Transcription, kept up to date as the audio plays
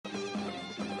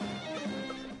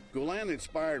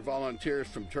Gulen-inspired volunteers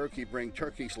from Turkey bring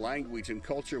Turkish language and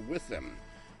culture with them.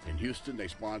 In Houston, they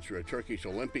sponsor a Turkish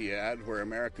Olympiad where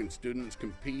American students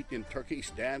compete in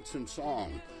Turkish dance and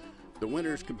song. The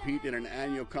winners compete in an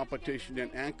annual competition in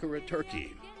Ankara,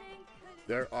 Turkey.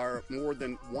 There are more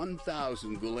than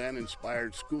 1,000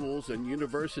 Gulen-inspired schools and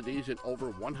universities in over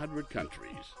 100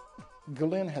 countries.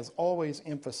 Gulen has always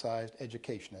emphasized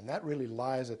education, and that really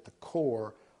lies at the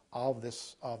core of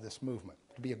this movement.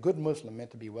 To be a good Muslim meant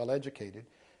to be well educated,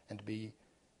 and to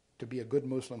be a good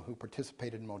Muslim who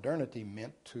participated in modernity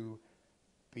meant to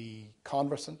be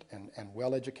conversant and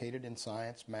well educated in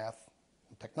science, math,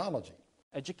 and technology.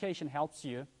 Education helps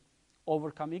you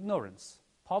overcome ignorance,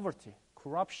 poverty,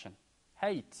 corruption,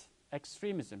 hate,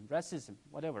 extremism, racism,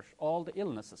 whatever, all the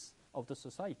illnesses of the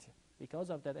society. Because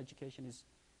of that, education is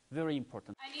very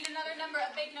important. I need another number,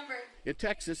 a big number. In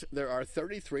Texas, there are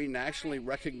 33 nationally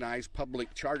recognized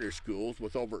public charter schools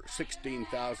with over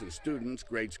 16,000 students,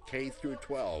 grades K through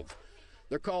 12.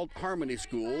 They're called Harmony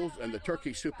Schools, and the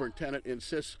Turkish superintendent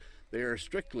insists they are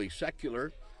strictly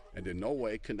secular and in no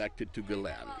way connected to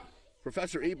Gulen.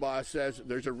 Professor Ebas says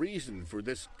there's a reason for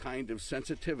this kind of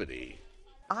sensitivity.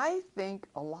 I think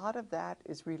a lot of that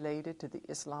is related to the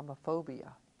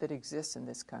Islamophobia that exists in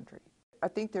this country. I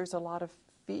think there's a lot of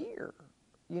fear,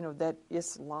 that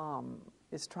Islam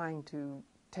is trying to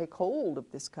take hold of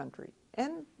this country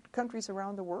and countries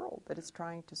around the world, that it's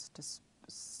trying to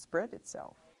spread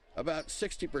itself. About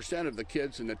 60% of the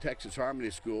kids in the Texas Harmony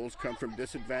Schools come from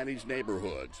disadvantaged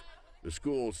neighborhoods. The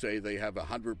schools say they have a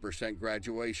 100%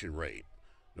 graduation rate.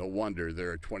 No wonder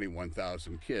there are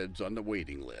 21,000 kids on the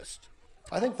waiting list.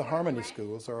 I think the Harmony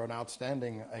Schools are an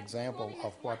outstanding example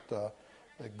of what the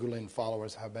Gulen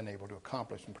followers have been able to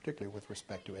accomplish, and particularly with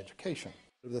respect to education.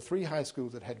 Of the 3 high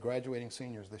schools that had graduating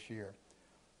seniors this year,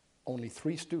 only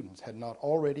 3 students had not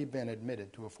already been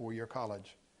admitted to a 4-year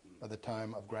college by the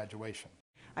time of graduation.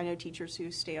 I know teachers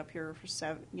who stay up here for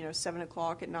 7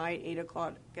 o'clock at night, 8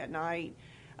 o'clock at night,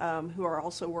 who are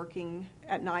also working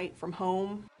at night from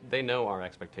home. They know our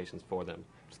expectations for them.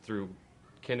 Through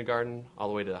kindergarten all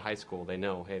the way to the high school, they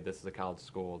know, hey, this is a college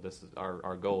school. This is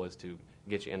our goal is to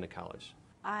get you into college.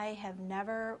 I have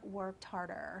never worked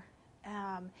harder,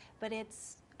 but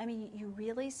you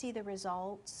really see the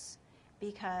results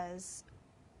because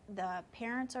the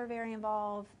parents are very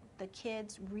involved, the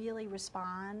kids really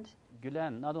respond.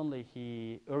 Gulen, not only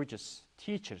he urges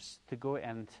teachers to go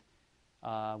and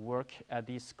work at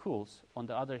these schools, on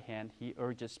the other hand, he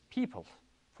urges people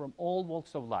from all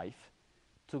walks of life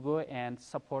to go and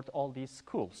support all these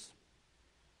schools.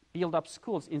 Build up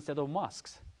schools instead of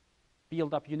mosques.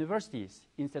 Build up universities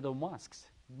instead of mosques.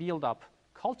 Build up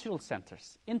cultural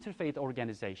centers, interfaith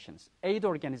organizations, aid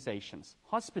organizations,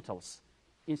 hospitals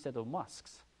instead of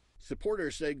mosques.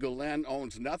 Supporters say Gulen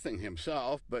owns nothing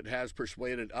himself, but has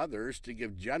persuaded others to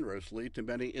give generously to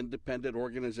many independent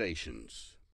organizations.